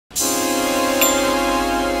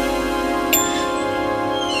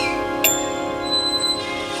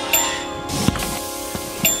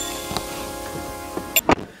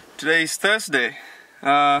Today is Thursday.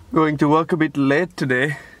 Going to work a bit late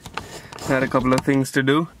today. Had a couple of things to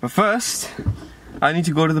do. But first, I need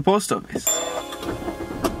to go to the post office.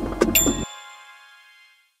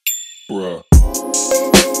 Bruh.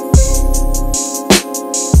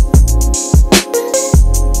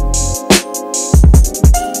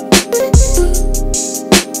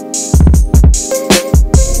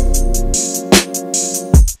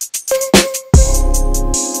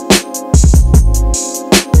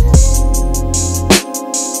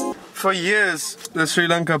 For years, the Sri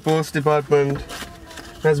Lanka Post Department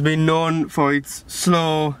has been known for its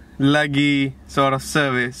slow, laggy sort of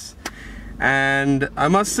service. And I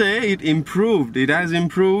must say it improved. It has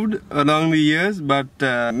improved along the years, but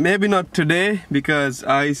maybe not today, because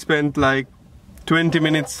I spent like 20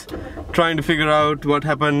 minutes trying to figure out what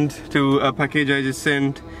happened to a package I just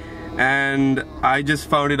sent, and I just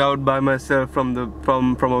found it out by myself from a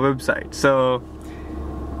website. So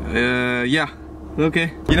yeah.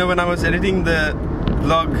 Okay. You know, when I was editing the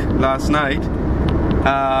vlog last night,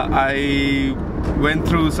 I went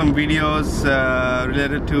through some videos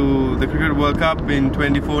related to the Cricket World Cup in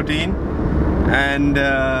 2014, and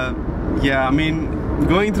yeah, I mean,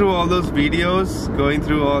 going through all those videos, going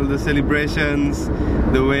through all the celebrations,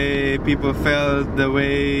 the way people felt, the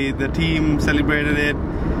way the team celebrated it,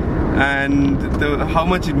 and how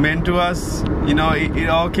much it meant to us, you know, it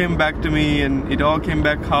all came back to me, and it all came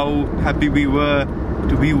back how happy we were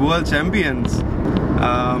to be world champions.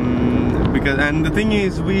 And the thing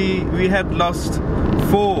is, we had lost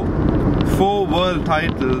four world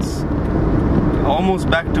titles almost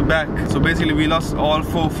back to back. So basically we lost all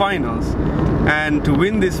 4 finals, and to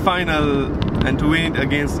win this final and to win it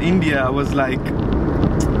against India was like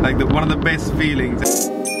one of the best feelings.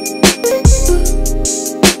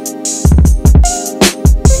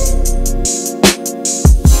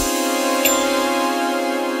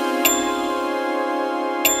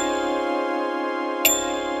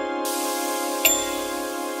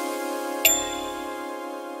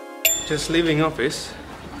 Just leaving office.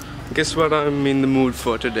 Guess what I'm in the mood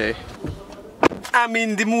for today? I'm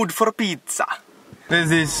in the mood for pizza. There's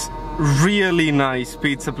this really nice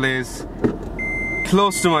pizza place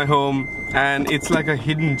close to my home, and it's like a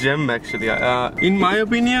hidden gem actually. In my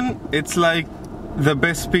opinion, it's like the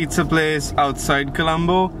best pizza place outside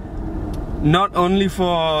Colombo. Not only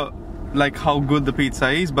for like how good the pizza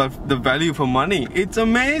is, but the value for money. It's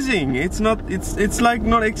amazing. It's like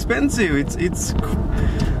not expensive. It's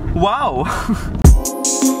wow.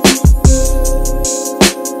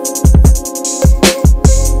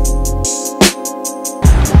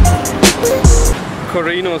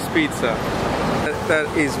 Corino's Pizza. That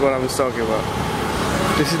is what I was talking about.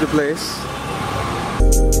 This is the place.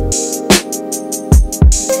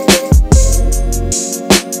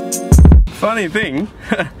 Funny thing,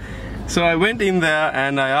 so I went in there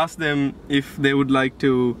and I asked them if they would like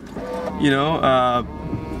to, you know,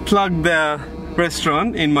 plug their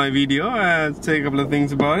restaurant in my video, say a couple of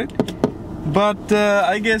things about it, but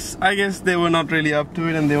I guess they were not really up to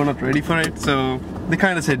it, and they were not ready for it, so they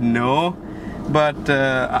kind of said no. But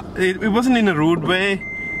it wasn't in a rude way.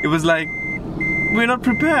 It was like, we're not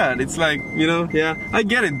prepared. It's like, you know, yeah, I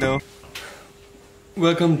get it though.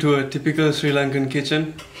 Welcome to a typical Sri Lankan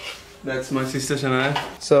kitchen. That's my sister Shania.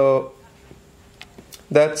 So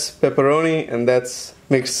that's pepperoni and that's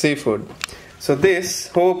mixed seafood. So this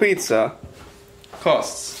whole pizza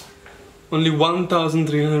costs only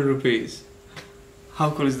 1,300 rupees.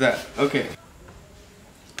 How cool is that? Okay.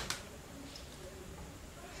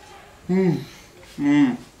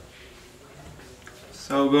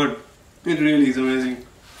 So good. It really is amazing.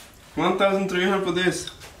 1,300 for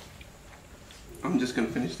this. I'm just gonna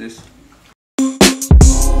finish this.